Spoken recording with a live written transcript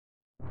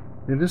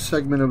In this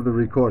segment of the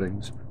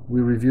recordings,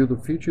 we review the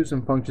features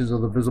and functions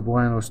of the Visible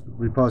Analyst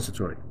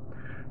repository.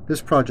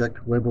 This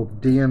project,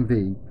 labeled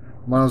DMV,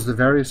 models the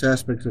various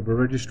aspects of a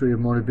registry of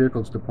motor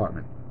vehicles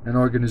department, an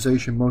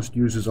organization most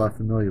users are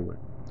familiar with.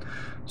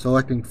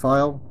 Selecting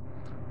File,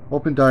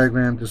 Open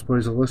Diagram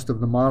displays a list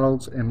of the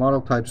models and model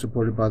types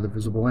supported by the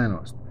Visible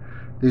Analyst.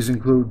 These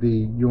include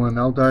the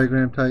UML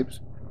diagram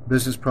types,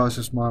 business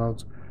process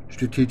models,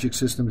 strategic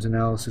systems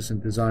analysis,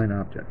 and design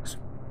objects.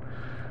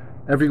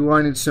 Every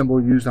line and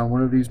symbol used on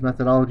one of these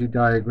methodology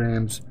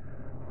diagrams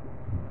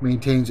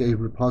maintains a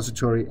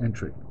repository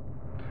entry.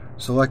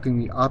 Selecting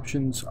the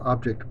Options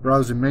Object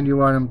Browser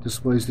menu item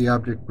displays the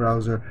object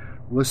browser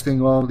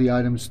listing all the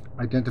items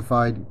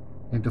identified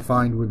and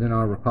defined within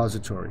our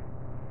repository.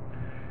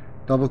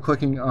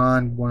 Double-clicking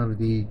on one of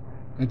the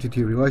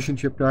entity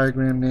relationship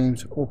diagram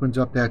names opens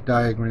up that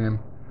diagram,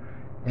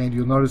 and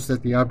you'll notice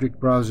that the object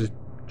browser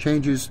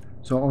changes,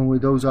 so only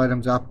those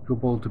items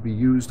applicable to be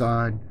used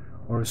on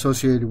or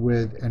associated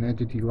with an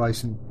entity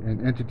license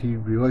and entity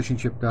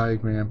relationship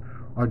diagram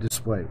are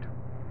displayed.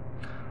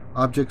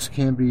 Objects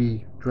can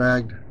be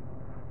dragged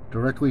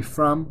directly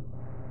from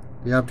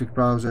the object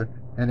browser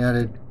and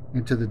added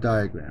into the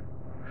diagram.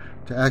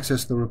 To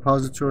access the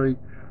repository,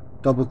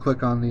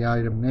 double-click on the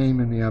item name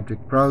in the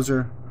object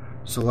browser,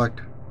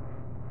 select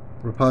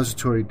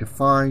Repository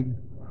Define,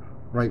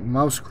 right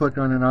mouse click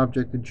on an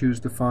object and choose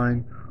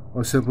Define,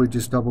 or simply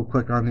just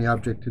double-click on the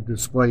object to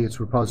display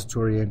its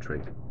repository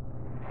entry.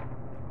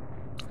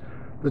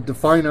 The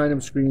Define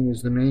item screen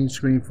is the main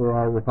screen for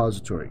our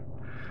repository.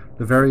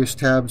 The various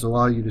tabs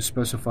allow you to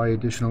specify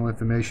additional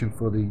information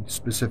for the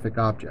specific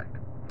object.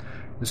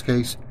 In this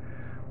case,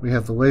 we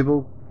have the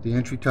label, the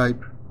entry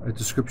type, a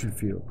description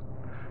field.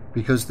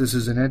 Because this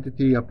is an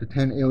entity, up to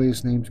 10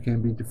 alias names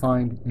can be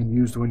defined and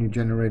used when you're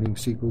generating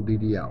SQL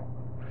DDL.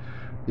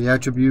 The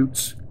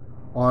attributes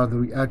are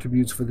the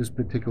attributes for this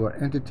particular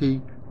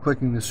entity.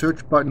 Clicking the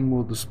search button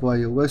will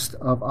display a list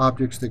of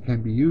objects that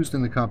can be used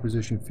in the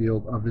composition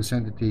field of this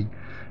entity.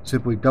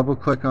 Simply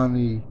double-click on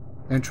the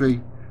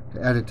entry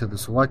to add it to the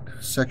select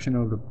section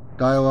of the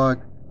dialog,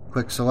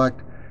 click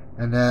select,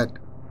 and that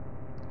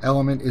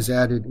element is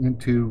added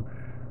into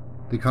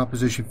the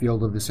composition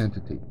field of this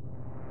entity.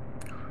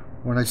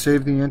 When I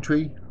save the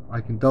entry,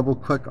 I can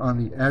double-click on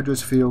the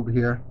address field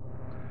here.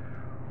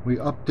 We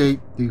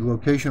update the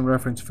location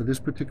reference for this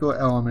particular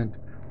element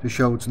to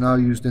show it's now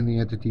used in the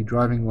entity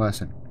driving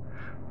lesson.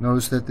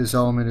 Notice that this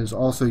element is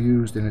also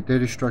used in a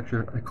data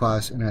structure, a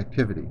class, and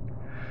activity.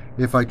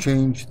 If I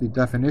change the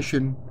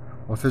definition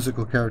or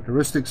physical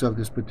characteristics of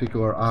this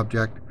particular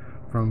object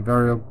from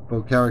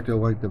variable character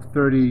length of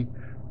 30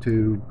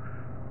 to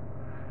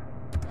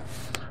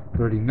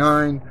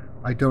 39,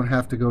 I don't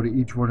have to go to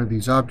each one of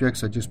these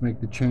objects. I just make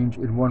the change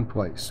in one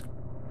place.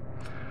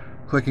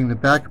 Clicking the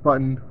back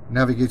button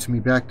navigates me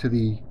back to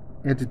the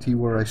entity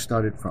where I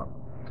started from.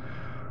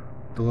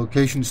 The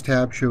Locations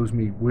tab shows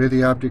me where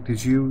the object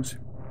is used,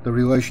 the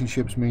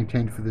relationships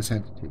maintained for this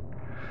entity.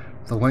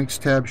 The Links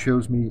tab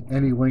shows me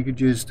any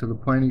linkages to the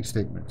planning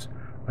statements.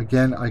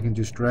 Again, I can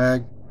just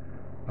drag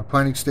a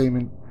planning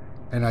statement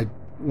and I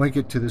link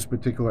it to this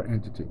particular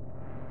entity.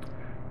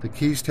 The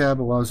Keys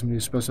tab allows me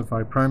to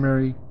specify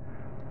primary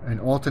and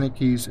alternate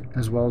keys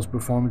as well as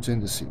performance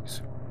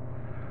indices.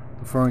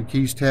 The Foreign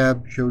Keys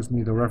tab shows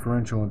me the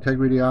referential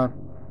integrity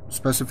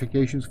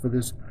specifications for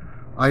this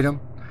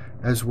item,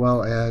 as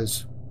well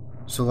as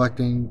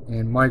selecting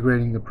and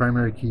migrating the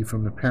primary key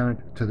from the parent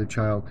to the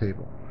child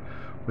table.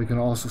 We can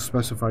also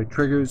specify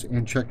triggers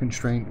and check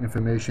constraint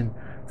information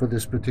for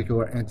this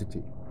particular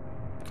entity.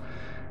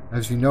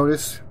 As you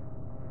notice,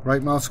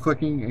 right mouse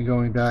clicking and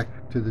going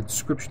back to the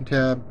description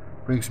tab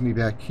brings me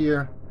back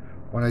here.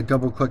 When I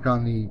double click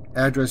on the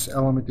address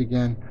element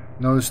again,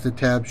 notice the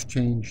tabs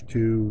change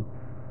to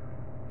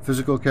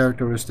physical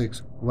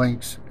characteristics,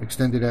 links,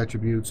 extended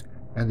attributes,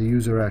 and the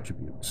user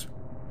attributes.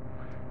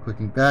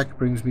 Clicking back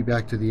brings me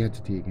back to the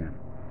entity again.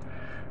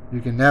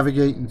 You can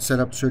navigate and set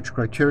up search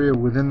criteria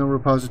within the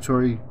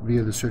repository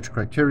via the search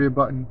criteria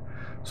button,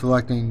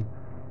 selecting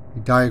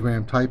the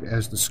diagram type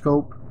as the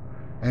scope,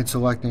 and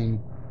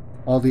selecting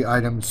all the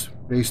items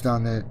based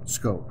on that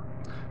scope.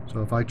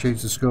 So if I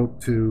change the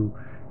scope to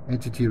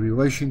entity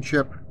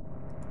relationship,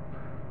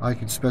 I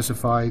can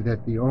specify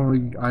that the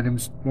only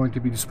items going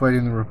to be displayed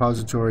in the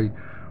repository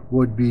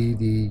would be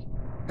the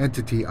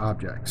entity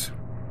objects.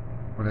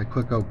 When I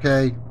click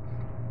OK,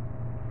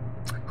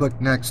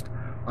 click Next,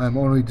 I'm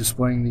only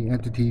displaying the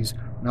entities,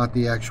 not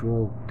the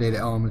actual data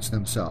elements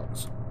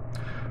themselves.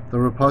 The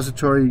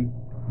repository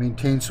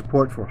maintains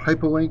support for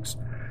hyperlinks.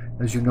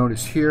 As you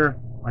notice here,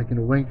 I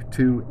can link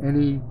to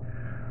any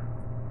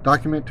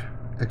document,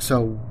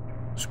 Excel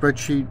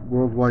spreadsheet,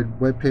 worldwide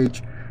web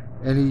page,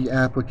 any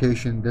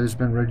application that has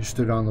been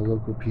registered on the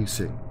local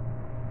PC.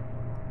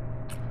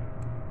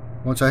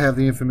 Once I have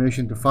the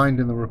information defined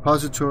in the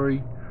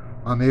repository,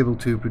 I'm able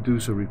to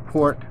produce a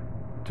report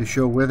to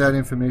show where that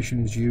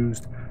information is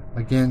used,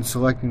 again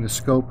selecting the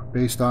scope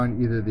based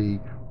on either the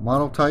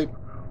model type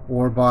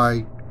or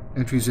by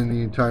entries in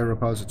the entire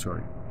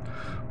repository.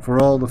 for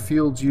all the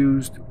fields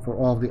used for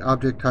all the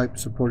object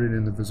types supported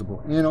in the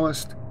Visible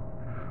Analyst.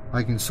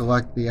 I can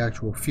select the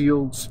actual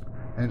fields,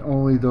 and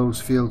only those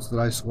fields that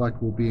I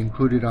select will be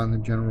included on the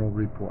general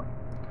report.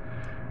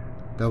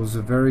 That was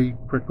a very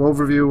quick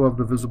overview of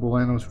the Visible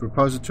Analyst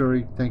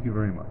repository. Thank you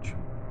very much.